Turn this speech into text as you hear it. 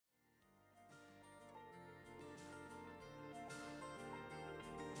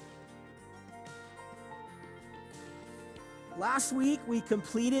Last week, we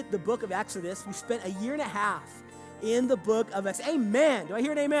completed the book of Exodus. We spent a year and a half in the book of Exodus. Amen. Do I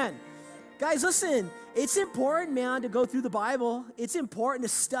hear an amen? Guys, listen, it's important, man, to go through the Bible. It's important to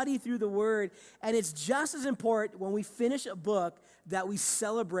study through the Word. And it's just as important when we finish a book that we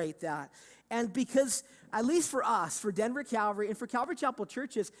celebrate that. And because, at least for us, for Denver Calvary, and for Calvary Chapel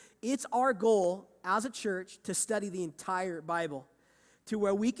churches, it's our goal as a church to study the entire Bible, to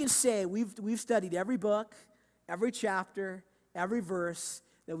where we can say we've studied every book, every chapter, every verse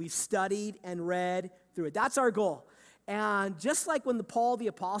that we've studied and read through it. That's our goal. And just like when Paul the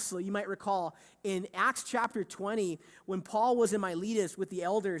Apostle, you might recall, in Acts chapter 20, when Paul was in Miletus with the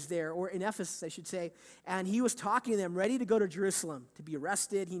elders there, or in Ephesus, I should say, and he was talking to them, ready to go to Jerusalem to be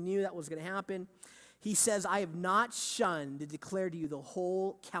arrested. He knew that was going to happen. He says, I have not shunned to declare to you the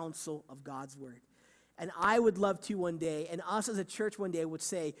whole counsel of God's word. And I would love to one day, and us as a church one day would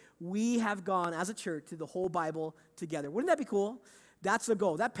say, we have gone as a church through the whole Bible together. Wouldn't that be cool? That's the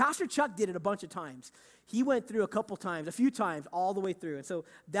goal. That Pastor Chuck did it a bunch of times. He went through a few times, all the way through. And so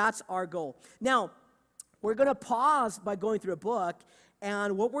that's our goal. Now, we're going to pause by going through a book.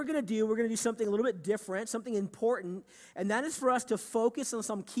 And what we're going to do something a little bit different, something important. And that is for us to focus on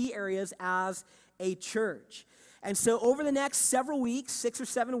some key areas as a church. And so over the next several weeks, 6 or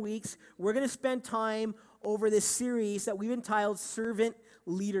 7 weeks, we're going to spend time over this series that we've entitled Servant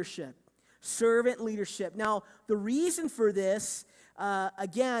Leadership. Servant Leadership. Now, the reason for this,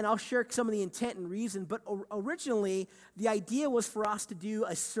 again, I'll share some of the intent and reason, but originally, the idea was for us to do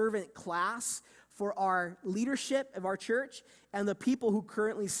a servant class for our leadership of our church and the people who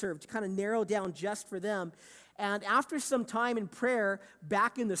currently serve, to kind of narrow down just for them. And after some time in prayer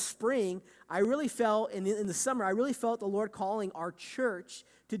back in the spring, I really felt, in the summer, I really felt the Lord calling our church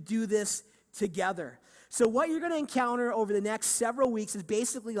to do this together. So what you're going to encounter over the next several weeks is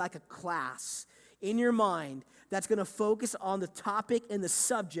basically like a class in your mind that's going to focus on the topic and the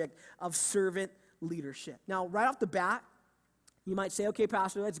subject of servant leadership. Now, right off the bat, you might say, okay,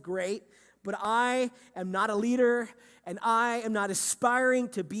 Pastor, that's great, but I am not a leader, and I am not aspiring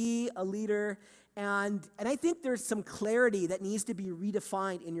to be a leader. And I think there's some clarity that needs to be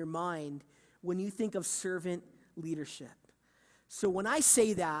redefined in your mind when you think of servant leadership. So when I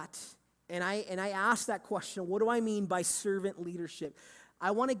say that, and I ask that question, what do I mean by servant leadership?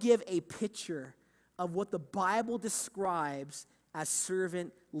 I want to give a picture of what the Bible describes as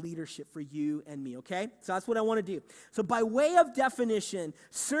servant leadership for you and me, okay? So that's what I want to do. So by way of definition,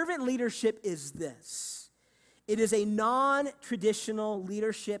 servant leadership is this. It is a non-traditional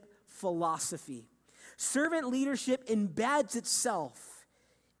leadership philosophy. Servant leadership embeds itself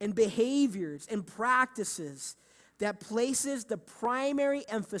in behaviors and practices that places the primary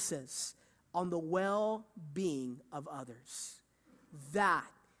emphasis on the well-being of others. That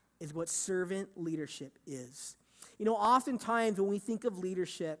is what servant leadership is. You know, oftentimes when we think of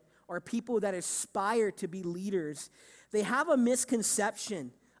leadership or people that aspire to be leaders, they have a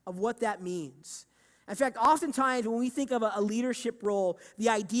misconception of what that means. In fact, oftentimes when we think of a leadership role, the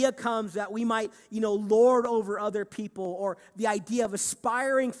idea comes that we might, lord over other people, or the idea of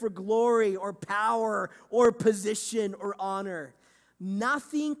aspiring for glory or power or position or honor.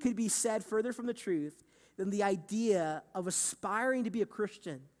 Nothing could be said further from the truth than the idea of aspiring to be a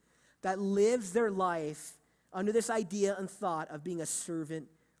Christian that lives their life under this idea and thought of being a servant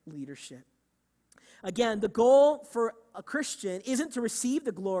leadership. Again, the goal for a Christian isn't to receive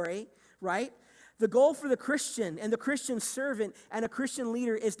the glory, right? The goal for the Christian and the Christian servant and a Christian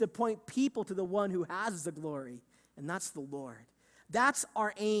leader is to point people to the one who has the glory, and that's the Lord. That's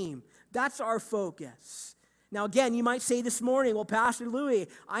our aim. That's our focus. Now, again, you might say this morning, well, Pastor Louie,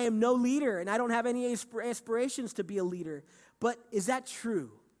 I am no leader, and I don't have any aspirations to be a leader. But is that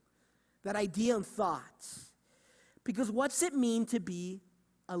true? That idea and thoughts? Because what's it mean to be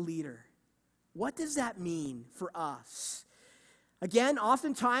a leader? What does that mean for us? Again,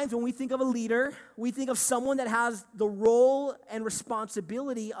 oftentimes when we think of a leader, we think of someone that has the role and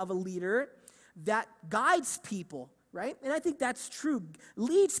responsibility of a leader that guides people, right? And I think that's true.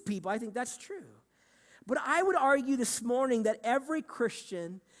 Leads people, I think that's true. But I would argue this morning that every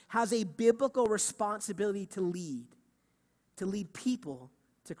Christian has a biblical responsibility to lead people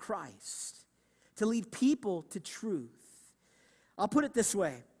to Christ, to lead people to truth. I'll put it this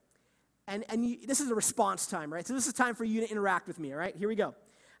way. This is a response time, right? So this is time for you to interact with me, all right? Here we go.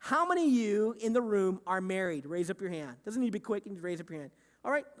 How many of you in the room are married? Raise up your hand. Doesn't need to be quick. You can raise up your hand.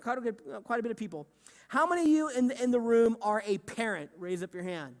 All right, quite a bit of people. How many of you in the room are a parent? Raise up your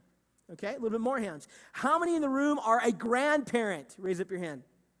hand. Okay, a little bit more hands. How many in the room are a grandparent? Raise up your hand.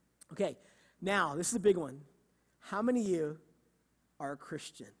 Okay, now, this is a big one. How many of you are a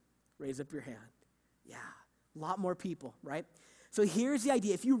Christian? Raise up your hand. Yeah, A lot more people, right? So here's the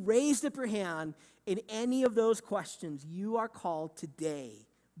idea. If you raised up your hand in any of those questions, you are called today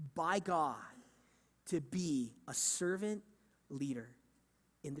by God to be a servant leader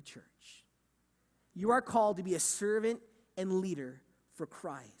in the church. You are called to be a servant and leader for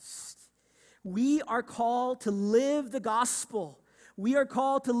Christ. We are called to live the gospel. We are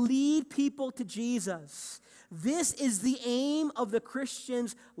called to lead people to Jesus. This is the aim of the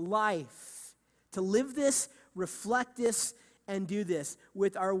Christian's life, to live this, reflect this, and do this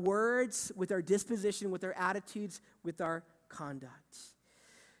with our words, with our disposition, with our attitudes, with our conduct.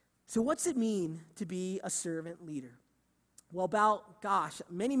 So what's it mean to be a servant leader? Well, about,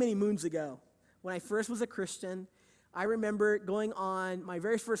 many, many moons ago, when I first was a Christian, I remember going on my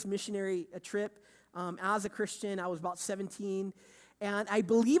very first missionary trip as a Christian. I was about 17, and I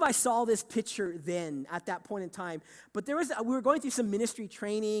believe I saw this picture then, at that point in time. But we were going through some ministry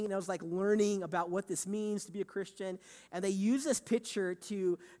training, and I was like learning about what this means to be a Christian. And they use this picture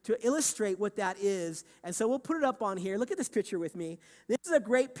to illustrate what that is. And so we'll put it up on here. Look at this picture with me. This is a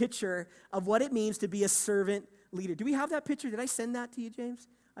great picture of what it means to be a servant leader. Do we have that picture? Did I send that to you, James?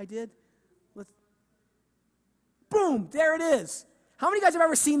 I did? Boom, there it is. How many of you guys have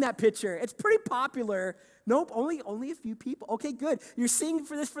ever seen that picture? It's pretty popular. Nope, only a few people. Okay, good. You're seeing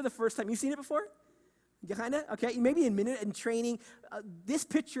this for the first time. You've seen it before? You kind of? Okay, maybe in training. This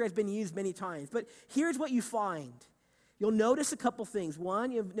picture has been used many times. But here's what you find. You'll notice a couple things.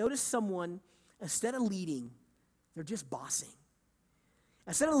 One, you'll notice someone, instead of leading, they're just bossing.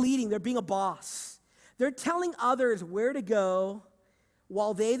 Instead of leading, they're being a boss. They're telling others where to go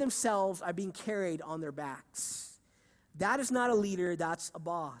while they themselves are being carried on their backs. That is not a leader, that's a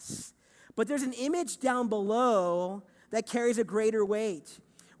boss. But there's an image down below that carries a greater weight.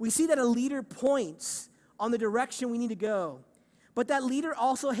 We see that a leader points on the direction we need to go. But that leader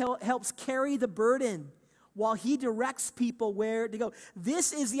also helps carry the burden while he directs people where to go.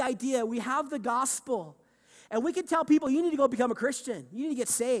 This is the idea. We have the gospel. And we can tell people, you need to go become a Christian. You need to get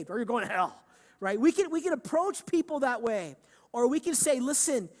saved or you're going to hell, right? We can approach people that way. Or we can say,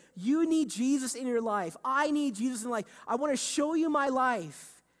 listen, you need Jesus in your life. I need Jesus in life. I want to show you my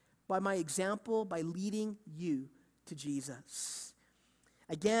life by my example, by leading you to Jesus.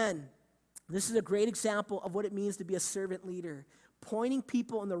 Again, this is a great example of what it means to be a servant leader, pointing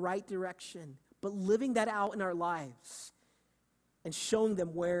people in the right direction, but living that out in our lives and showing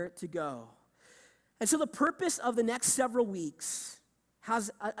them where to go. And so the purpose of the next several weeks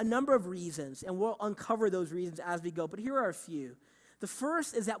has a number of reasons, and we'll uncover those reasons as we go. But here are a few. The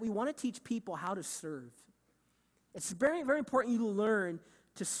first is that we want to teach people how to serve. It's very, very important you learn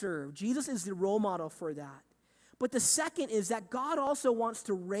to serve. Jesus is the role model for that. But the second is that God also wants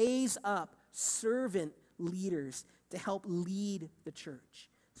to raise up servant leaders to help lead the church.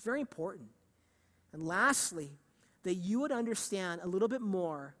 It's very important. And lastly, that you would understand a little bit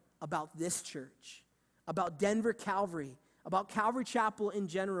more about this church, about Denver Calvary, about Calvary Chapel in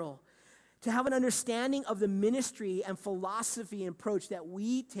general, to have an understanding of the ministry and philosophy and approach that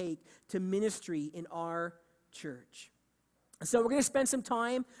we take to ministry in our church. So we're going to spend some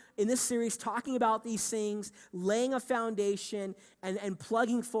time in this series talking about these things, laying a foundation, and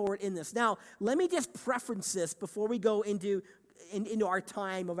plugging forward in this. Now, let me just preference this before we go into our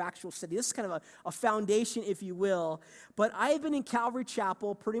time of actual study. This is kind of a foundation, if you will. But I've been in Calvary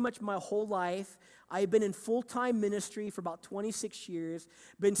Chapel pretty much my whole life. I've been in full-time ministry for about 26 years,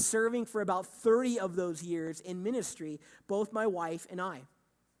 been serving for about 30 of those years in ministry, both my wife and I.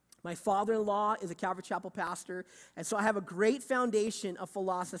 My father-in-law is a Calvary Chapel pastor, and so I have a great foundation of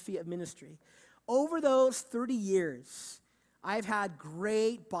philosophy of ministry. Over those 30 years, I've had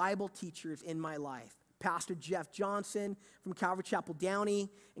great Bible teachers in my life. Pastor Jeff Johnson from Calvary Chapel Downey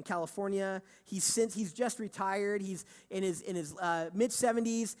in California. He's just retired. He's in his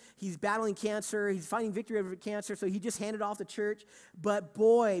mid-70s. He's battling cancer. He's fighting victory over cancer, so he just handed off the church. But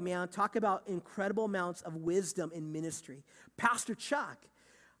boy, man, talk about incredible amounts of wisdom in ministry. Pastor Chuck,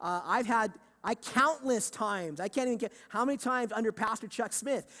 countless times, I can't even get how many times under Pastor Chuck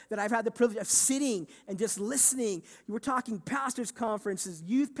Smith that I've had the privilege of sitting and just listening. We're talking pastors' conferences,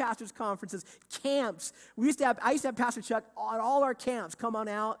 youth pastors' conferences, camps. I used to have Pastor Chuck on all our camps come on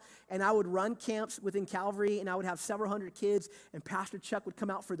out, and I would run camps within Calvary, and I would have several hundred kids, and Pastor Chuck would come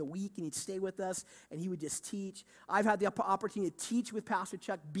out for the week, and he'd stay with us, and he would just teach. I've had the opportunity to teach with Pastor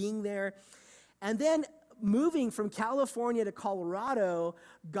Chuck being there. And then moving from California to Colorado,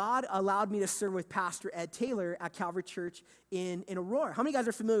 God allowed me to serve with Pastor Ed Taylor at Calvary Church in Aurora. How many of you guys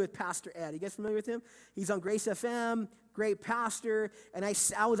are familiar with Pastor Ed? You guys familiar with him? He's on Grace FM, great pastor, and I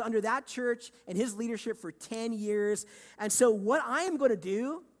was under that church and his leadership for 10 years. And so what I am going to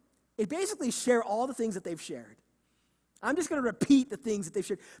do it basically share all the things that they've shared. I'm just going to repeat the things that they've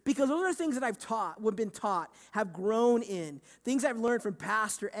shared because those are things that I've been taught, have grown in, things I've learned from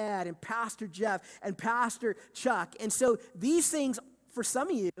Pastor Ed and Pastor Jeff and Pastor Chuck. And so these things, for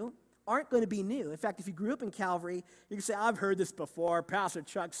some of you, aren't going to be new. In fact, if you grew up in Calvary, you can say, I've heard this before. Pastor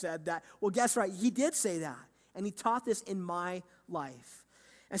Chuck said that. Well, guess what? He did say that, and he taught this in my life.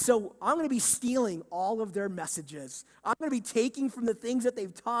 And so I'm going to be stealing all of their messages. I'm going to be taking from the things that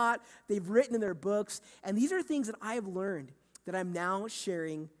they've taught, they've written in their books, and these are things that I have learned that I'm now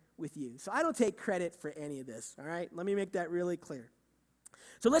sharing with you. So I don't take credit for any of this, all right? Let me make that really clear.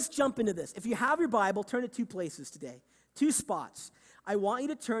 So let's jump into this. If you have your Bible, turn to two places today, two spots. I want you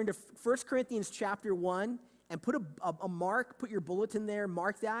to turn to 1 Corinthians chapter 1 and put a mark, put your bulletin there,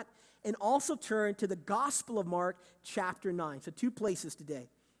 mark that, and also turn to the Gospel of Mark chapter 9. So two places today.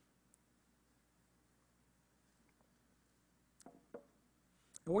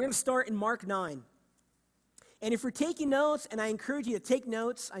 And we're going to start in Mark 9. And if you're taking notes, and I encourage you to take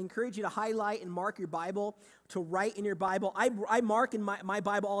notes, I encourage you to highlight and mark your Bible, to write in your Bible. I mark in my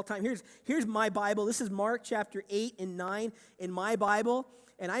Bible all the time. Here's my Bible. This is Mark chapter 8 and 9 in my Bible,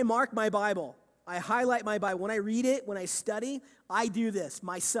 and I mark my Bible. I highlight my Bible. When I read it, when I study, I do this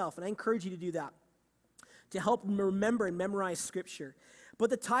myself, and I encourage you to do that to help remember and memorize Scripture. But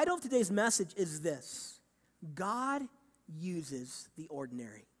the title of today's message is this: God uses the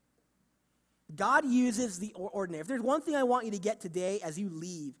ordinary. God uses the ordinary. If there's one thing I want you to get today as you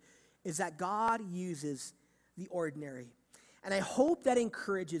leave, is that God uses the ordinary. And I hope that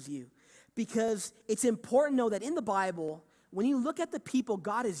encourages you, because it's important to know that in the Bible, when you look at the people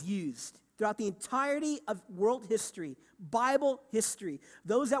God has used throughout the entirety of world history, Bible history,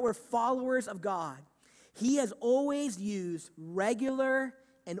 those that were followers of God, He has always used regular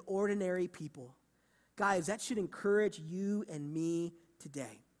and ordinary people. Guys, that should encourage you and me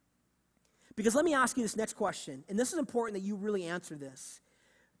today. Because let me ask you this next question, and this is important that you really answer this.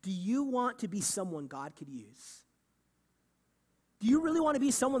 Do you want to be someone God could use? Do you really want to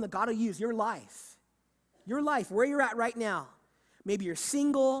be someone that God will use? Your life, where you're at right now. Maybe you're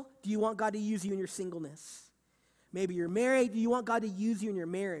single. Do you want God to use you in your singleness? Maybe you're married. Do you want God to use you in your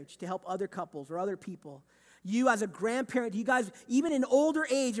marriage to help other couples or other people? You as a grandparent, you guys, even in older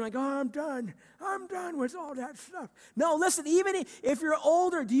age, you're like, oh, I'm done with all that stuff. No, listen, even if you're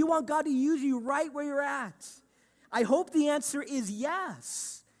older, do you want God to use you right where you're at? I hope the answer is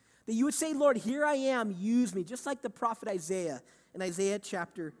yes. That you would say, Lord, here I am, use me, just like the prophet Isaiah in Isaiah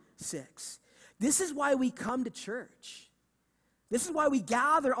chapter 6. This is why we come to church. This is why we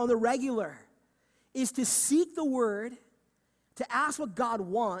gather on the regular, is to seek the word, to ask what God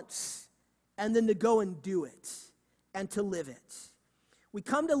wants, and then to go and do it, and to live it. We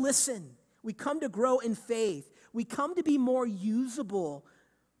come to listen. We come to grow in faith. We come to be more usable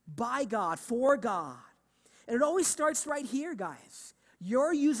by God, for God. And it always starts right here, guys.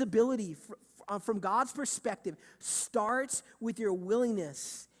 Your usability from God's perspective starts with your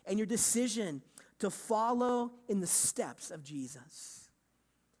willingness and your decision to follow in the steps of Jesus.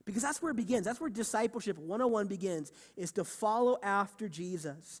 Because that's where it begins. That's where discipleship 101 begins, is to follow after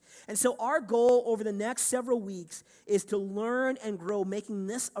Jesus. And so our goal over the next several weeks is to learn and grow, making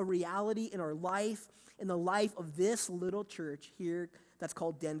this a reality in our life, in the life of this little church here that's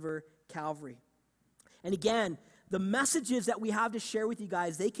called Denver Calvary. And again, the messages that we have to share with you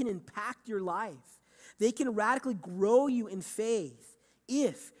guys, they can impact your life. They can radically grow you in faith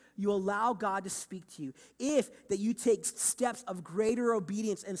if you allow God to speak to you, if that you take steps of greater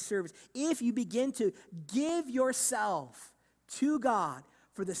obedience and service, if you begin to give yourself to God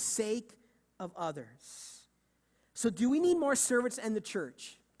for the sake of others. So do we need more servants in the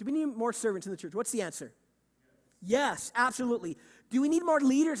church? Do we need more servants in the church? What's the answer? Yes, absolutely. Do we need more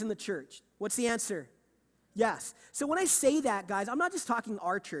leaders in the church? What's the answer? Yes. So when I say that, guys, I'm not just talking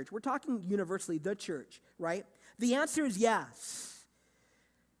our church. We're talking universally, the church, right? The answer is yes.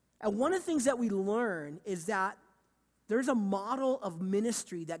 And one of the things that we learn is that there's a model of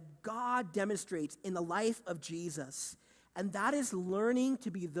ministry that God demonstrates in the life of Jesus, and that is learning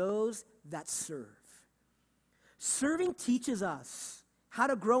to be those that serve. Serving teaches us how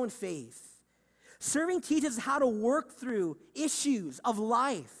to grow in faith. Serving teaches us how to work through issues of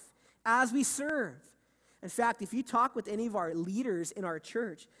life as we serve. In fact, if you talk with any of our leaders in our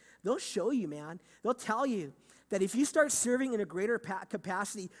church, they'll show you, man. They'll tell you that if you start serving in a greater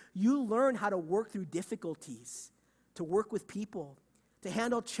capacity, you learn how to work through difficulties, to work with people, to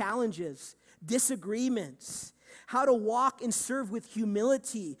handle challenges, disagreements, how to walk and serve with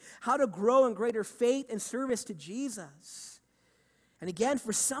humility, how to grow in greater faith and service to Jesus. And again,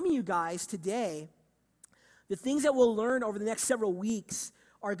 for some of you guys today, the things that we'll learn over the next several weeks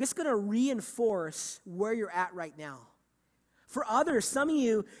are just going to reinforce where you're at right now. For others, some of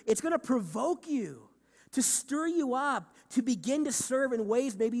you, it's going to provoke you, to stir you up, to begin to serve in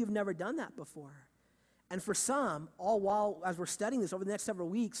ways maybe you've never done that before. And for some, all while, as we're studying this over the next several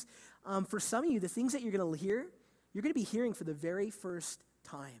weeks, for some of you, the things that you're going to hear, you're going to be hearing for the very first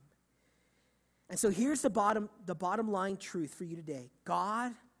time. And so here's the bottom line truth for you today.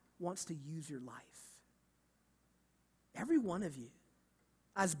 God wants to use your life. Every one of you,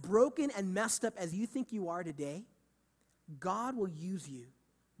 as broken and messed up as you think you are today, God will use you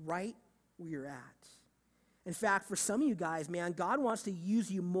right where you're at. In fact, for some of you guys, man, God wants to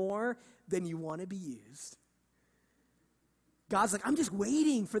use you more than you want to be used. God's like, I'm just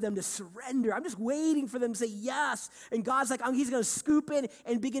waiting for them to surrender. I'm just waiting for them to say yes. And God's like, He's going to scoop in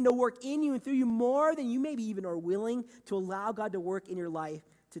and begin to work in you and through you more than you maybe even are willing to allow God to work in your life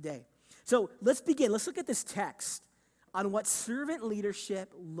today. So let's begin. Let's look at this text on what servant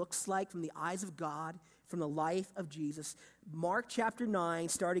leadership looks like from the eyes of God, from the life of Jesus. Mark chapter 9,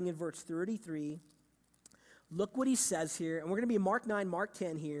 starting in verse 33. Look what he says here. And we're going to be in Mark 9, Mark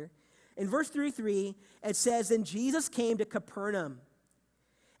 10 here. In verse 33, it says, "Then Jesus came to Capernaum.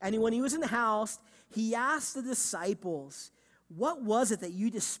 And when he was in the house, he asked the disciples, 'What was it that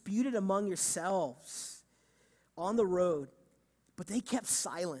you disputed among yourselves on the road?' But they kept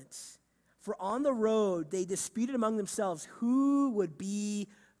silent. For on the road, they disputed among themselves who would be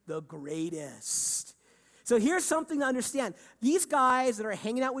the greatest." So here's something to understand. These guys that are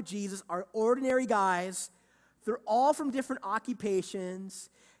hanging out with Jesus are ordinary guys. They're all from different occupations.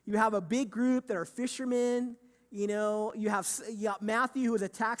 You have a big group that are fishermen. You got Matthew, who was a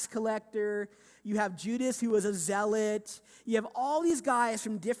tax collector. You have Judas, who was a zealot. You have all these guys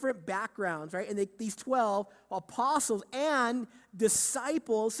from different backgrounds, right? And these 12 apostles and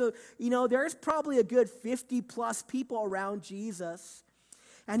disciples. So, there's probably a good 50-plus people around Jesus.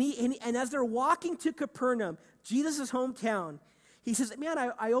 And as they're walking to Capernaum, Jesus' hometown, he says, "Man,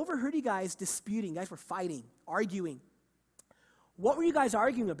 I overheard you guys disputing. You guys were fighting, arguing. What were you guys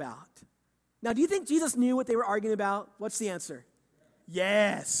arguing about?" Now, do you think Jesus knew what they were arguing about? What's the answer?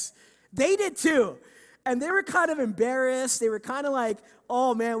 Yes. They did too. And they were kind of embarrassed. They were kind of like,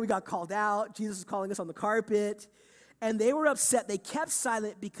 "Oh man, we got called out. Jesus is calling us on the carpet." And they were upset. They kept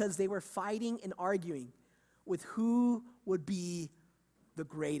silent because they were fighting and arguing with who would be the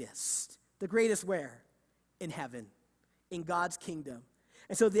greatest. The greatest where? In heaven, in God's kingdom.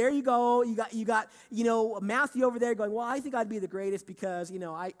 And so there you go. You got Matthew over there going, "Well, I think I'd be the greatest because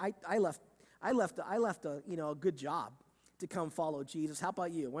I left a good job to come follow Jesus. How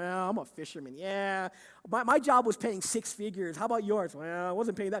about you?" "Well, I'm a fisherman." "Yeah, my job was paying 6 figures. How about yours?" "Well, I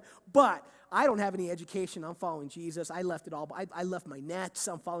wasn't paying that, but I don't have any education. I'm following Jesus. I left it all. I left my nets.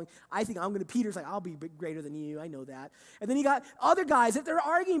 I'm following. I think I'm going to." Peter's like, "I'll be greater than you. I know that." And then you got other guys that they're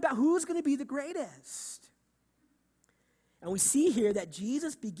arguing about who's going to be the greatest. And we see here that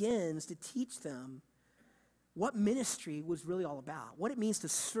Jesus begins to teach them what ministry was really all about. What it means to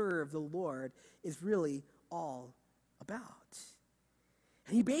serve the Lord is really all about.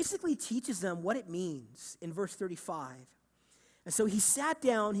 And he basically teaches them what it means in verse 35. And so he sat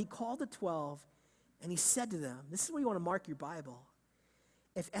down, he called the 12, and he said to them, this is where you want to mark your Bible,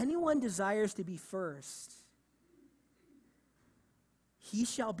 "If anyone desires to be first, he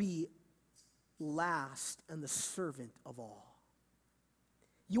shall be last and the servant of all."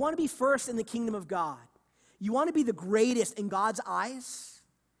 You want to be first in the kingdom of God? You want to be the greatest in God's eyes?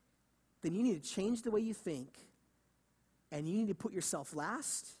 Then you need to change the way you think. And you need to put yourself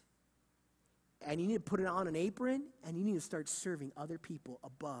last. And you need to put it on an apron. And you need to start serving other people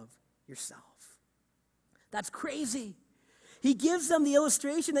above yourself. That's crazy. He gives them the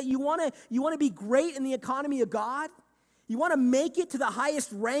illustration that you want to be great in the economy of God. You want to make it to the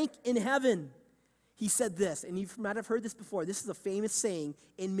highest rank in heaven. He said this, and you might have heard this before. This is a famous saying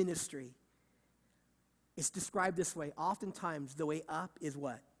in ministry. It's described this way. Oftentimes, the way up is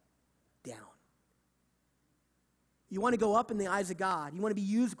what? Down. You want to go up in the eyes of God. You want to be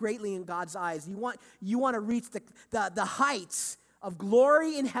used greatly in God's eyes. You want to reach the heights of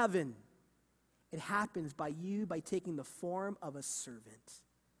glory in heaven. It happens by taking the form of a servant.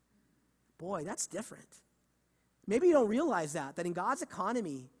 Boy, that's different. Maybe you don't realize that in God's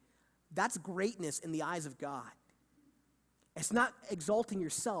economy, that's greatness in the eyes of God. It's not exalting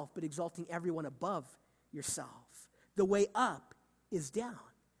yourself, but exalting everyone above yourself. The way up is down.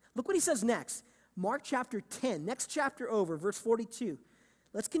 Look what he says next. Mark chapter 10, next chapter over, verse 42.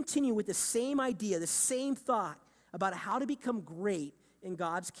 Let's continue with the same idea, the same thought about how to become great in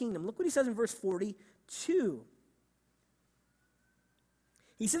God's kingdom. Look what he says in verse 42.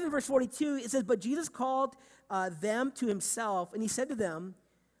 He says in verse 42, it says, "But Jesus called them to himself, and he said to them,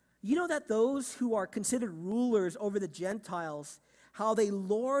 You know that those who are considered rulers over the Gentiles, how they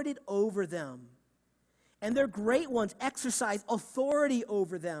lord it over them, and their great ones exercise authority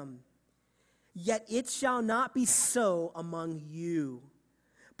over them. Yet it shall not be so among you.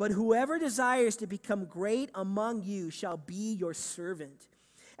 But whoever desires to become great among you shall be your servant.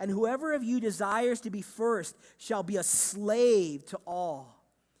 And whoever of you desires to be first shall be a slave to all.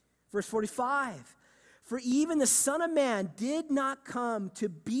 Verse 45, for even the Son of Man did not come to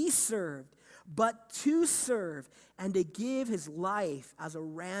be served, but to serve and to give his life as a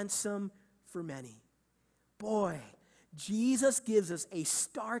ransom for many. Boy, Jesus gives us a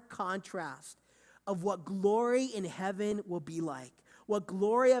stark contrast of what glory in heaven will be like. What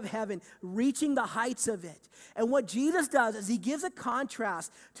glory of heaven, reaching the heights of it. And what Jesus does is he gives a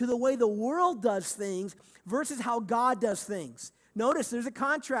contrast to the way the world does things versus how God does things. Notice there's a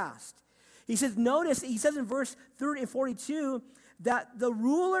contrast. He says in verse 30 and 42 that the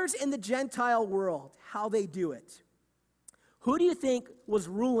rulers in the Gentile world, how they do it. Who do you think was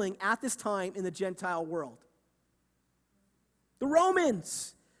ruling at this time in the Gentile world? The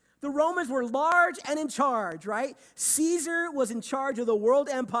Romans. The Romans were large and in charge, right? Caesar was in charge of the world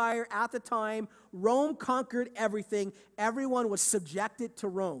empire at the time. Rome conquered everything. Everyone was subjected to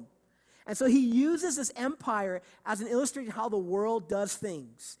Rome. And so he uses this empire as an illustration of how the world does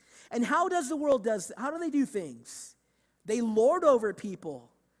things. And how do they do things? They lord over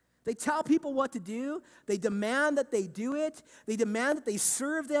people. They tell people what to do. They demand that they do it. They demand that they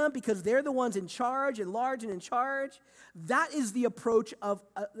serve them because they're the ones in charge and large and in charge. That is the approach of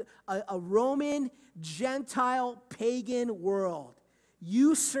a Roman, Gentile, pagan world.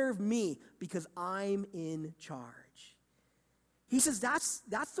 You serve me because I'm in charge. He says that's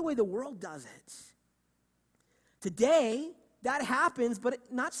the way the world does it. Today, that happens, but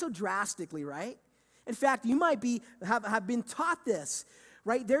not so drastically, right? In fact, you might have been taught this.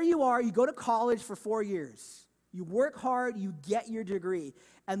 Right, there you are, you go to college for 4 years. You work hard, you get your degree,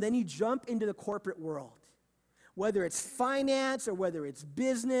 and then you jump into the corporate world. Whether it's finance or whether it's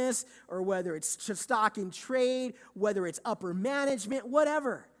business or whether it's stock and trade, whether it's upper management,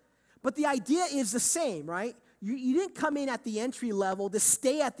 whatever. But the idea is the same, right? You didn't come in at the entry level to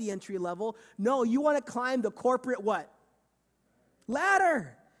stay at the entry level. No, you want to climb the corporate what?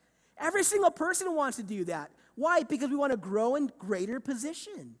 Ladder. Every single person wants to do that. Why? Because we want to grow in greater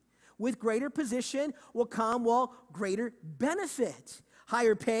position. With greater position will come, greater benefit.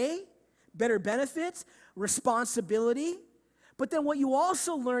 Higher pay, better benefits, responsibility. But then what you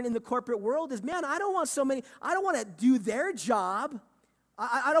also learn in the corporate world is, man, I don't want to do their job.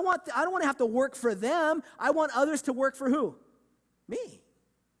 I don't want to have to work for them. I want others to work for who? Me.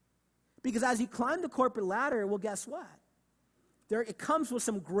 Because as you climb the corporate ladder, well, guess what? It comes with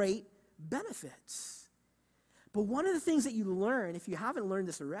some great benefits. But one of the things that you learn, if you haven't learned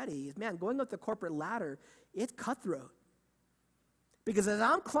this already, is, man, going up the corporate ladder, it's cutthroat. Because as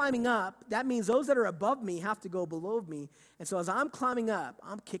I'm climbing up, that means those that are above me have to go below me. And so as I'm climbing up,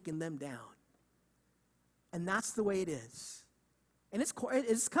 I'm kicking them down. And that's the way it is. And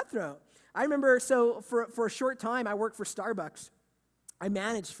it's cutthroat. I remember, for a short time, I worked for Starbucks. I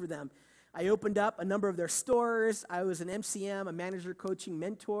managed for them. I opened up a number of their stores. I was an MCM, a manager coaching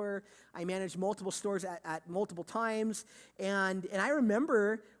mentor. I managed multiple stores at multiple times. And I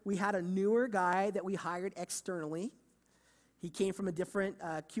remember we had a newer guy that we hired externally. He came from a different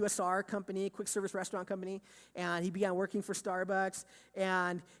QSR company, quick service restaurant company, and he began working for Starbucks.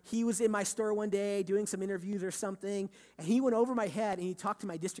 And he was in my store one day doing some interviews or something, and he went over my head and he talked to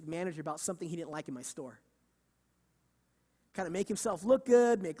my district manager about something he didn't like in my store. Kind of make himself look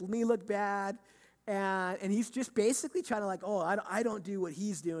good, make me look bad. And he's just basically trying to I don't do what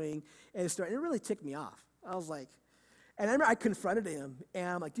he's doing in the store. And it really ticked me off. I was like, and I remember I confronted him, and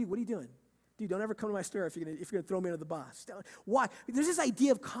I'm like, dude, what are you doing? Dude, don't ever come to my store if you're gonna throw me under the bus. Why? There's this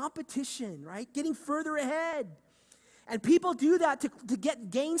idea of competition, right? Getting further ahead. And people do that to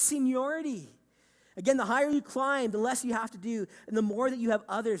gain seniority. Again, the higher you climb, the less you have to do, and the more that you have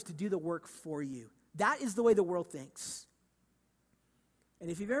others to do the work for you. That is the way the world thinks.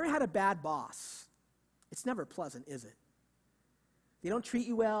 And if you've ever had a bad boss, it's never pleasant, is it? They don't treat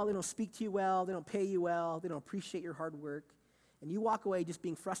you well, they don't speak to you well, they don't pay you well, they don't appreciate your hard work. And you walk away just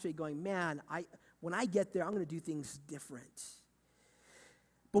being frustrated going, man, when I get there, I'm going to do things different.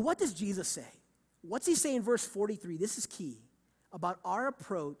 But what does Jesus say? What's he say in verse 43? This is key about our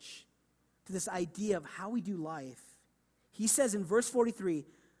approach to this idea of how we do life. He says in verse 43,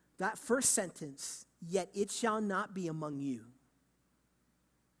 that first sentence, yet it shall not be among you.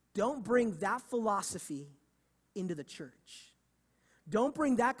 Don't bring that philosophy into the church. Don't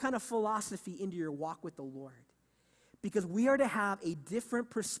bring that kind of philosophy into your walk with the Lord. because we are to have a different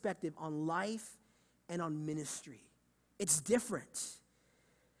perspective on life and on ministry. It's different.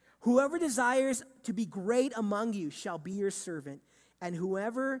 Whoever desires to be great among you shall be your servant, and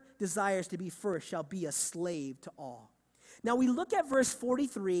whoever desires to be first shall be a slave to all. Now we look at verse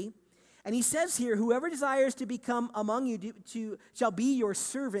 43, and he says here, whoever desires to become among you shall be your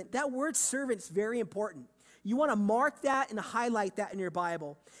servant. That word servant is very important. You want to mark that and highlight that in your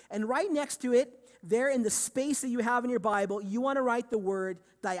Bible. And right next to it, there in the space that you have in your Bible, you want to write the word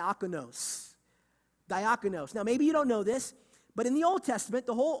diakonos. Diakonos. Now maybe you don't know this, but in the Old Testament,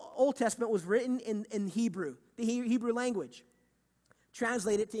 the whole Old Testament was written in Hebrew, the Hebrew language,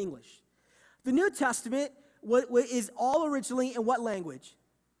 translated to English. The New Testament is all originally in what language?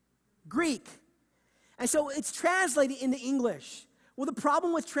 Greek. And so it's translated into English. Well, the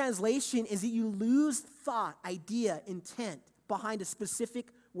problem with translation is that you lose thought, idea, intent behind a specific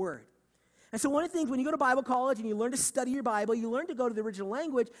word. And so one of the things when you go to Bible college and you learn to study your Bible, you learn to go to the original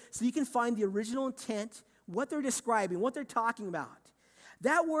language so you can find the original intent, what they're describing, what they're talking about.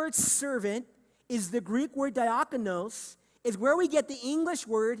 That word servant is the Greek word diakonos, is where we get the English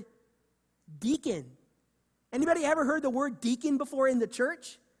word deacon. Anybody ever heard the word deacon before in the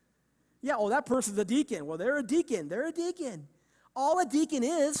church? Yeah, oh, that person's a deacon. Well, they're a deacon. They're a deacon. All a deacon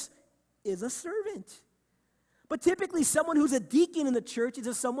is a servant. But typically, someone who's a deacon in the church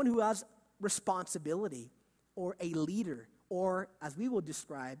is someone who has responsibility, or a leader, or, as we will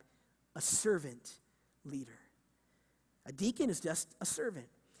describe, a servant leader. A deacon is just a servant.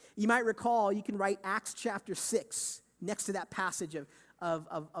 You might recall, you can write Acts chapter 6 next to that passage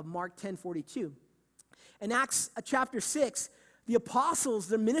of Mark 10:42. In Acts chapter 6, the apostles,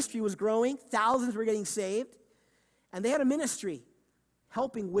 their ministry was growing. Thousands were getting saved. And they had a ministry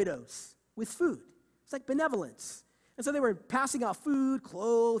helping widows with food. It's like benevolence. And so they were passing out food,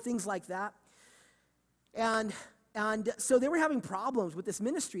 clothes, things like that. And so they were having problems with this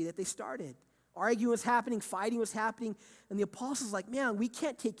ministry that they started. Arguing was happening, fighting was happening. And the apostles like, man, we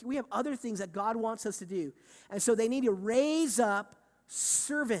have other things that God wants us to do. And so they need to raise up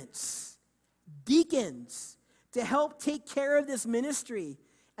servants, deacons, to help take care of this ministry.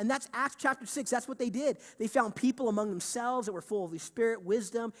 And that's Acts chapter 6. That's what they did. They found people among themselves that were full of the Spirit,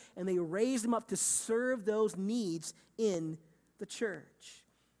 wisdom, and they raised them up to serve those needs in the church.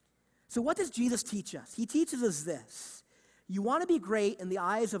 So what does Jesus teach us? He teaches us this. You want to be great in the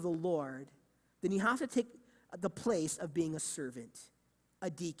eyes of the Lord, then you have to take the place of being a servant, a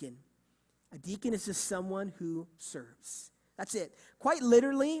deacon. A deacon is just someone who serves. That's it. Quite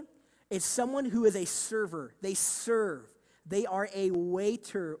literally, it's someone who is a server. They serve. They are a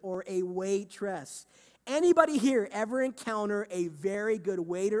waiter or a waitress. Anybody here ever encounter a very good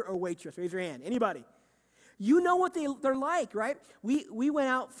waiter or waitress? Raise your hand. Anybody? You know what they're like, right? We went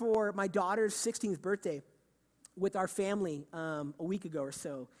out for my daughter's 16th birthday with our family a week ago or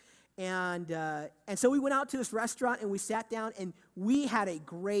so. And so we went out to this restaurant and we sat down and we had a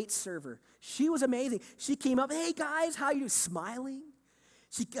great server. She was amazing. She came up, hey guys, how you doing? Smiling.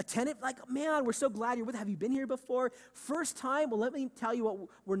 She attended like, man, we're so glad you're with us. Have you been here before? First time? Well, let me tell you what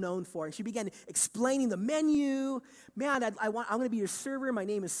we're known for. And she began explaining the menu. Man, I'm going to be your server. My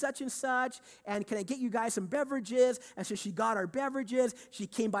name is such and such. And can I get you guys some beverages? And so she got our beverages. She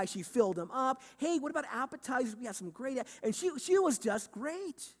came by. She filled them up. Hey, what about appetizers? We have some great. And she was just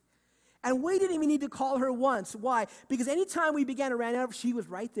great. And we didn't even need to call her once. Why? Because anytime we began to run out, she was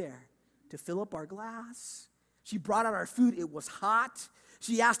right there to fill up our glass. She brought out our food. It was hot.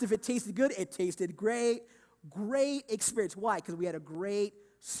 She asked if it tasted good. It tasted great. Great experience. Why? Because we had a great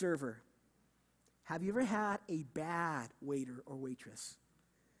server. Have you ever had a bad waiter or waitress?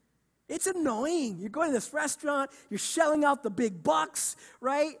 It's annoying. You're going to this restaurant. You're shelling out the big bucks,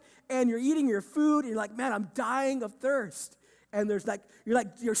 right? And you're eating your food. And you're like, man, I'm dying of thirst. And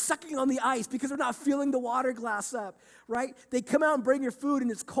you're sucking on the ice because they're not filling the water glass up, right? They come out and bring your food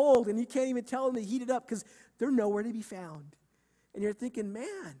and it's cold and you can't even tell them to heat it up because they're nowhere to be found. And you're thinking,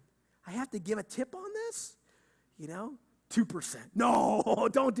 man, I have to give a tip on this? 2%. No,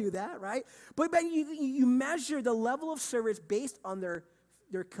 don't do that, right? But you measure the level of service based on their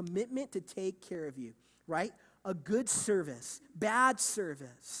commitment to take care of you, right? A good service, bad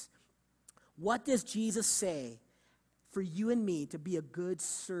service. What does Jesus say for you and me to be a good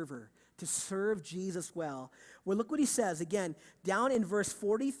server, to serve Jesus well? Well, look what he says. Again, down in verse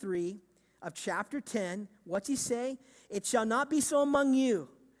 43 of chapter 10, what's he say? It shall not be so among you,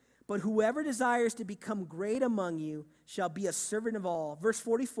 but whoever desires to become great among you shall be a servant of all. Verse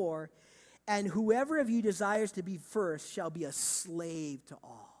 44, and whoever of you desires to be first shall be a slave to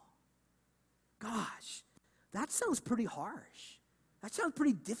all. Gosh, that sounds pretty harsh. That sounds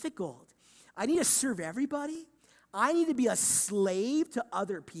pretty difficult. I need to serve everybody. I need to be a slave to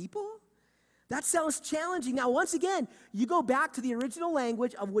other people? That sounds challenging. Now, once again, you go back to the original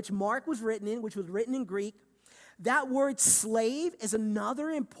language of which Mark was written in, which was written in Greek. That word slave is another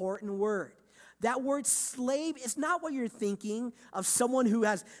important word. That word slave is not what you're thinking of, someone who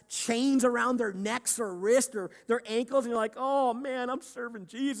has chains around their necks or wrists or their ankles, and you're like, oh man, I'm serving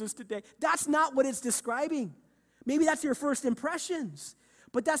Jesus today. That's not what it's describing. Maybe that's your first impressions,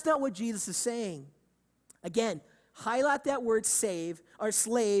 but that's not what Jesus is saying. Again, highlight that word save or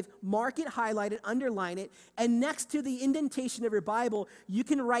slave, mark it, highlight it, underline it, and next to the indentation of your Bible, you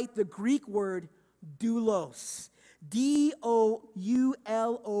can write the Greek word doulos. D-O-U-L-O-U-S,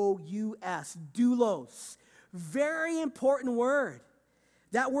 doulos. Very important word.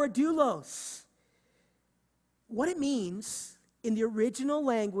 That word doulos. What it means in the original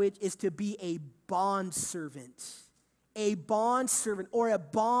language is to be a bondservant. A bondservant or a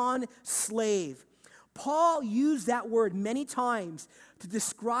bond slave. Paul used that word many times to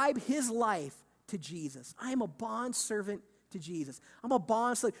describe his life to Jesus. I am a bondservant to Jesus. I'm a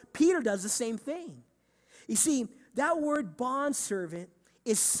bondslave. Peter does the same thing. You see, that word bondservant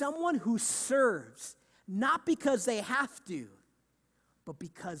is someone who serves, not because they have to, but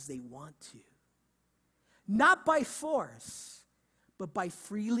because they want to. Not by force, but by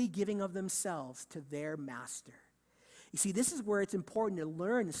freely giving of themselves to their master. You see, this is where it's important to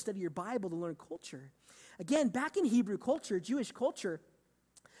learn and study your Bible, to learn culture. Again, back in Hebrew culture, Jewish culture,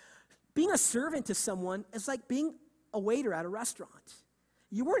 being a servant to someone is like being a waiter at a restaurant.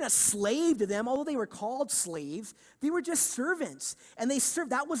 You weren't a slave to them, although they were called slaves. They were just servants, and they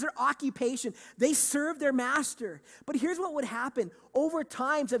served. That was their occupation. They served their master. But here's what would happen over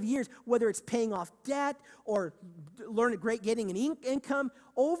times of years, whether it's paying off debt or getting an income,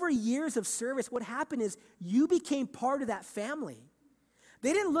 over years of service, what happened is you became part of that family.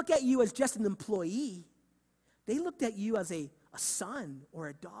 They didn't look at you as just an employee. They looked at you as a son or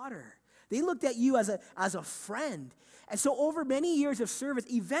a daughter. They looked at you as a friend. And so over many years of service,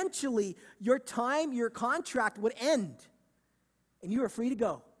 eventually your contract would end. And you were free to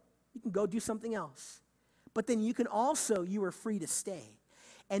go. You can go do something else. But then you were free to stay.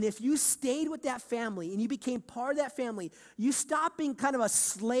 And if you stayed with that family and you became part of that family, you stopped being kind of a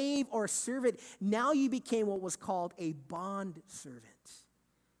slave or a servant. Now you became what was called a bond servant.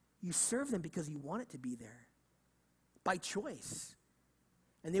 You served them because you wanted to be there by choice.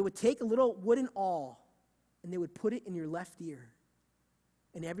 And they would take a little wooden awl and they would put it in your left ear.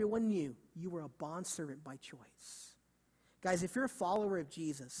 And everyone knew you were a bondservant by choice. Guys, if you're a follower of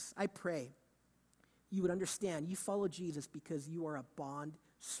Jesus, I pray you would understand you follow Jesus because you are a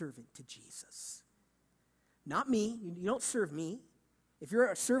bondservant to Jesus. Not me. You don't serve me. If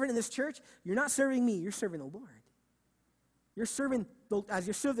you're a servant in this church, you're not serving me. You're serving the Lord. You're serving, as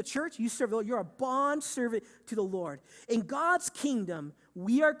you serve the church, you serve the Lord. You're a bond servant to the Lord. In God's kingdom,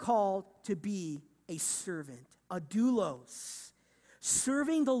 we are called to be a servant, a doulos,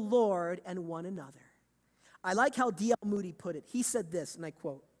 serving the Lord and one another. I like how D.L. Moody put it. He said this, and I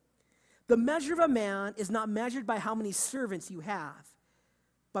quote, "The measure of a man is not measured by how many servants you have,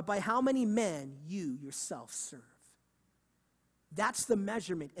 but by how many men you yourself serve." That's the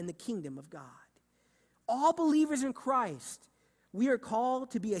measurement in the kingdom of God. All believers in Christ, we are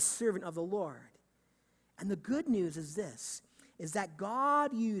called to be a servant of the Lord. And the good news is this, is that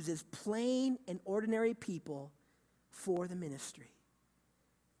God uses plain and ordinary people for the ministry.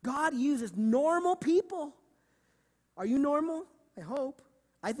 God uses normal people. Are you normal? I hope.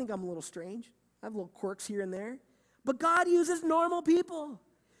 I think I'm a little strange. I have little quirks here and there. But God uses normal people.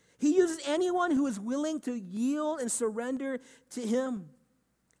 He uses anyone who is willing to yield and surrender to Him.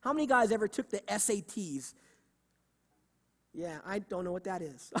 How many guys ever took the SATs? Yeah, I don't know what that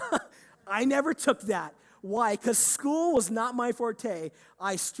is. I never took that. Why? Because school was not my forte.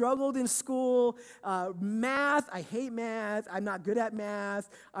 I struggled in school. Math, I hate math. I'm not good at math.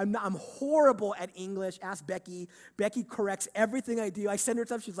 I'm horrible at English. Ask Becky. Becky corrects everything I do. I send her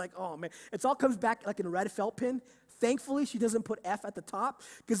stuff. She's like, oh, man. It all comes back like in a red felt pen. Thankfully, she doesn't put F at the top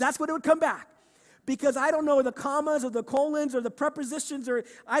because that's what it would come back. Because I don't know the commas or the colons or the prepositions or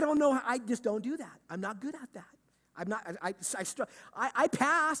I don't know. I just don't do that. I'm not good at that. I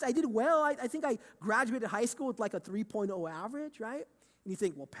passed. I did well. I think I graduated high school with like a 3.0 average, right? And you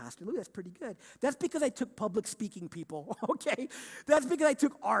think, well, Pastor Louie, that's pretty good. That's because I took public speaking, people, okay? That's because I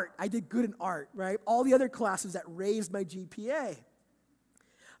took art. I did good in art, right? All the other classes that raised my GPA.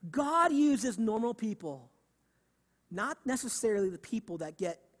 God uses normal people, not necessarily the people that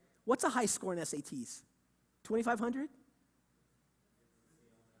get, what's a high score in SATs? 2,500?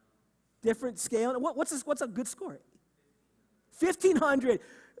 Different scale. What's a good score? 1,500.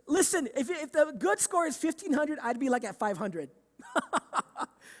 Listen, if the good score is 1,500, I'd be like at 500.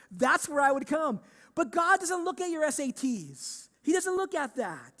 That's where I would come. But God doesn't look at your SATs. He doesn't look at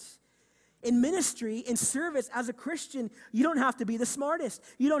that. In ministry, in service, as a Christian, you don't have to be the smartest.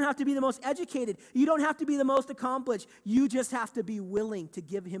 You don't have to be the most educated. You don't have to be the most accomplished. You just have to be willing to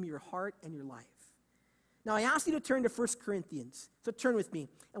give him your heart and your life. Now, I asked you to turn to 1 Corinthians. So turn with me.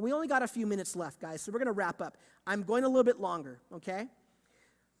 And we only got a few minutes left, guys, so we're going to wrap up. I'm going a little bit longer, okay?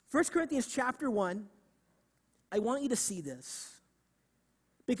 1 Corinthians chapter 1, I want you to see this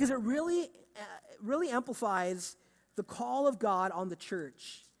because it really amplifies the call of God on the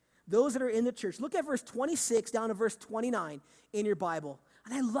church. Those that are in the church. Look at verse 26 down to verse 29 in your Bible.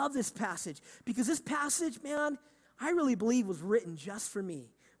 And I love this passage because this passage, man, I really believe was written just for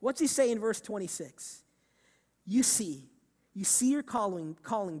me. What's he say in verse 26? You see your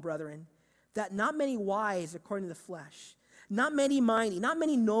calling, brethren, that not many wise according to the flesh, not many mighty, not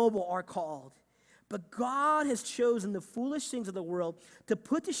many noble are called. But God has chosen the foolish things of the world to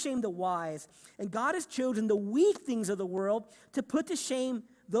put to shame the wise. And God has chosen the weak things of the world to put to shame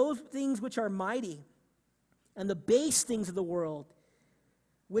those things which are mighty, and the base things of the world,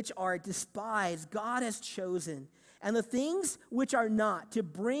 which are despised, God has chosen, and the things which are not, to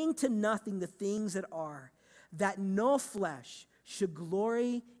bring to nothing the things that are, that no flesh should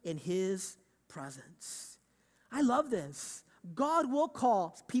glory in his presence. I love this. God will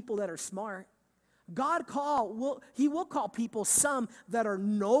call people that are smart. He will call people some that are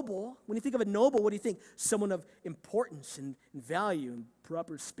noble. When you think of a noble, what do you think? Someone of importance and value and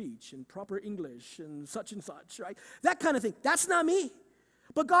proper speech and proper English and such, right? That kind of thing. That's not me.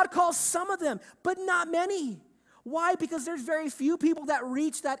 But God calls some of them, but not many. Why? Because there's very few people that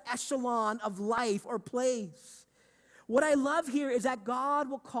reach that echelon of life or place. What I love here is that God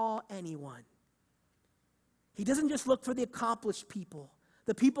will call anyone. He doesn't just look for the accomplished people.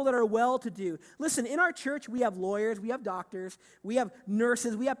 The people that are well-to-do. Listen, in our church, we have lawyers, we have doctors, we have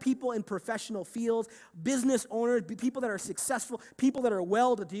nurses, we have people in professional fields, business owners, people that are successful, people that are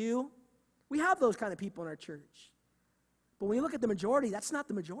well-to-do. We have those kind of people in our church. But when you look at the majority, that's not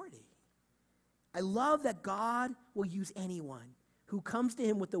the majority. I love that God will use anyone who comes to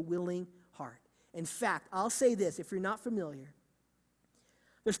him with a willing heart. In fact, I'll say this, if you're not familiar,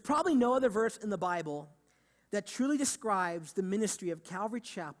 there's probably no other verse in the Bible that truly describes the ministry of Calvary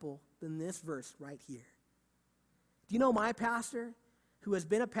Chapel than this verse right here. Do you know my pastor, who has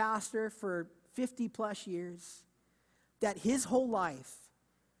been a pastor for 50 plus years, that his whole life,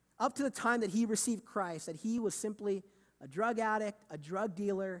 up to the time that he received Christ, that he was simply a drug addict, a drug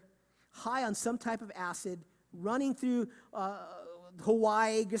dealer, high on some type of acid, running through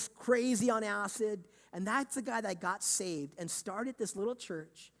Hawaii, just crazy on acid, and that's the guy that got saved and started this little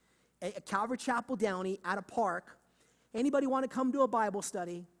church at Calvary Chapel Downey at a park. Anybody want to come to a Bible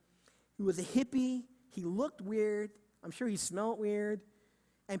study? He was a hippie. He looked weird. I'm sure he smelled weird.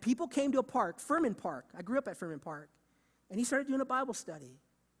 And people came to a park, Furman Park. I grew up at Furman Park. And he started doing a Bible study.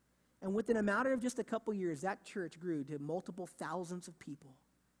 And within a matter of just a couple years, that church grew to multiple thousands of people.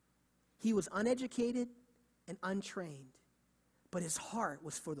 He was uneducated and untrained, but his heart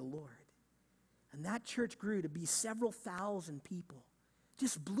was for the Lord. And that church grew to be several thousand people.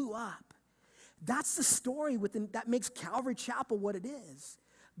 Just blew up. That's the story that makes Calvary Chapel what it is.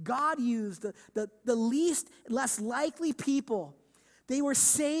 God used the least, less likely people. They were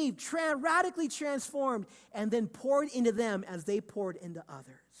saved, radically transformed, and then poured into them as they poured into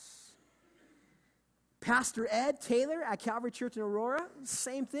others. Pastor Ed Taylor at Calvary Church in Aurora,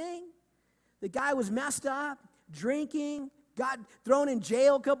 same thing. The guy was messed up, drinking, got thrown in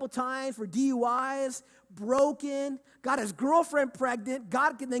jail a couple times for DUIs, broken, got his girlfriend pregnant,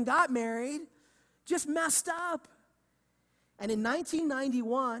 then got married, just messed up. And in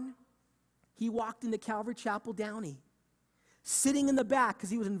 1991, he walked into Calvary Chapel Downey, sitting in the back because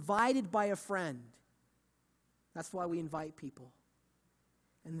he was invited by a friend. That's why we invite people.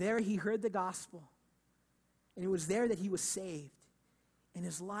 And there he heard the gospel. And it was there that he was saved. And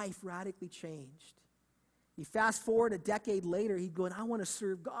his life radically changed. You fast forward a decade later, he'd go, I want to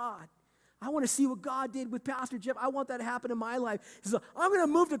serve God. I want to see what God did with Pastor Jeff. I want that to happen in my life. He said, I'm going to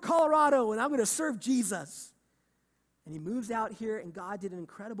move to Colorado and I'm going to serve Jesus. And he moves out here and God did an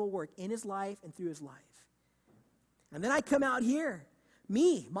incredible work in his life and through his life. And then I come out here.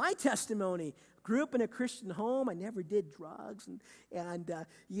 My testimony, grew up in a Christian home. I never did drugs. And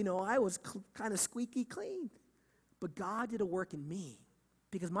I was kind of squeaky clean. But God did a work in me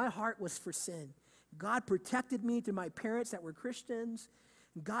because my heart was for sin. God protected me through my parents that were Christians.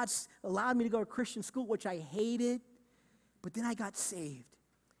 God allowed me to go to Christian school, which I hated. But then I got saved.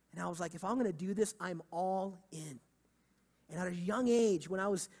 And I was like, if I'm going to do this, I'm all in. And at a young age, when I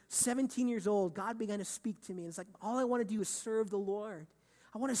was 17 years old, God began to speak to me. And it's like, all I want to do is serve the Lord.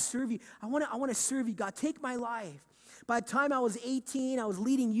 I want to serve you. I want to serve you, God. Take my life. By the time I was 18, I was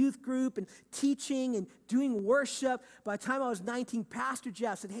leading youth group and teaching and doing worship. By the time I was 19, Pastor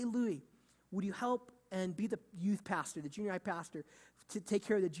Jeff said, hey, Louie, would you help and be the youth pastor, the junior high pastor, to take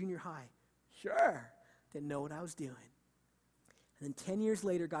care of the junior high? Sure. Didn't know what I was doing. And then 10 years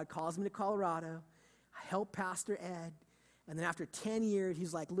later, God calls me to Colorado. I help Pastor Ed. And then after 10 years,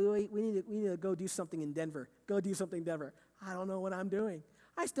 he's like, Louie, we need to go do something in Denver. Go do something in Denver. I don't know what I'm doing.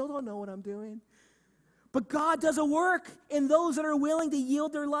 I still don't know what I'm doing. But God does a work in those that are willing to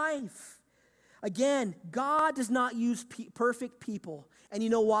yield their life. Again, God does not use perfect people. And you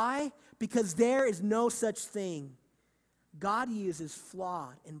know why? Because there is no such thing. God uses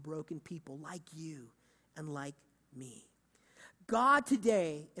flawed and broken people like you and like me. God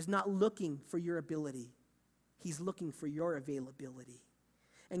today is not looking for your ability. He's looking for your availability.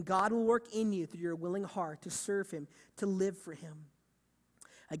 And God will work in you through your willing heart to serve him, to live for him.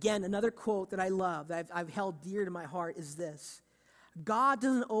 Again, another quote that I love, that I've held dear to my heart is this. God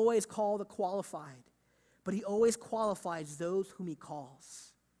doesn't always call the qualified, but he always qualifies those whom he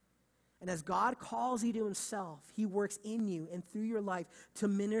calls. And as God calls you to himself, he works in you and through your life to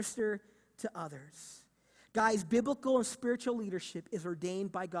minister to others. Guys, biblical and spiritual leadership is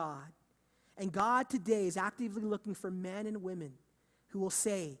ordained by God. And God today is actively looking for men and women who will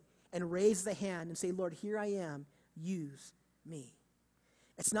say and raise the hand and say, Lord, here I am, use me.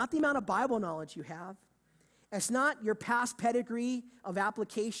 It's not the amount of Bible knowledge you have. It's not your past pedigree of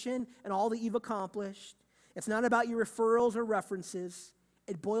application and all that you've accomplished. It's not about your referrals or references.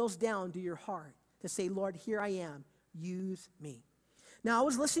 It boils down to your heart to say, Lord, here I am, use me. Now, I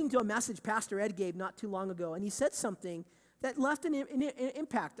was listening to a message Pastor Ed gave not too long ago, and he said something that left an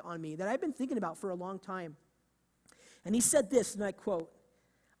impact on me that I've been thinking about for a long time. And he said this, and I quote,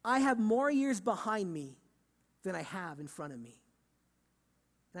 I have more years behind me than I have in front of me.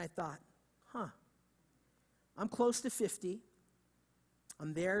 And I thought, I'm close to 50.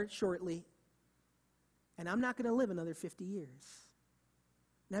 I'm there shortly. And I'm not going to live another 50 years.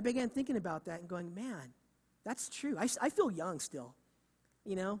 And I began thinking about that and going, man, that's true. I feel young still,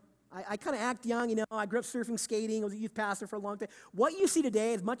 you know. I kind of act young, you know. I grew up surfing, skating. I was a youth pastor for a long time. What you see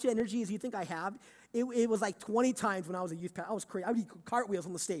today, as much energy as you think I have, it was like 20 times when I was a youth pastor. I was crazy. I would do cartwheels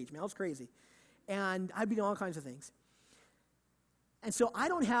on the stage, man. I was crazy. And I'd be doing all kinds of things. And so I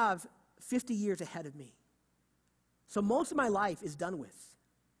don't have 50 years ahead of me. So most of my life is done with.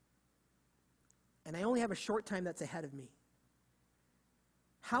 And I only have a short time that's ahead of me.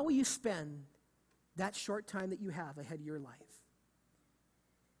 How will you spend that short time that you have ahead of your life?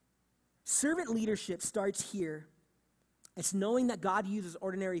 Servant leadership starts here. It's knowing that God uses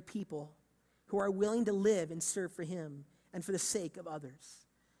ordinary people who are willing to live and serve for him and for the sake of others.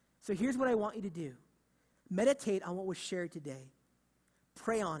 So here's what I want you to do. Meditate on what was shared today.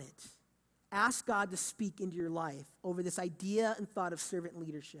 Pray on it. Ask God to speak into your life over this idea and thought of servant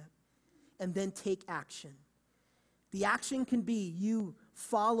leadership. And then take action. The action can be you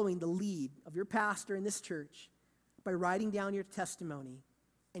following the lead of your pastor in this church by writing down your testimony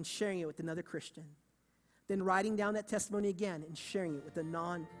and sharing it with another Christian. Then writing down that testimony again and sharing it with a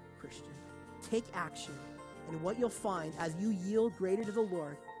non-Christian. Take action. And what you'll find as you yield greater to the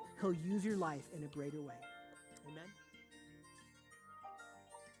Lord, he'll use your life in a greater way. Amen.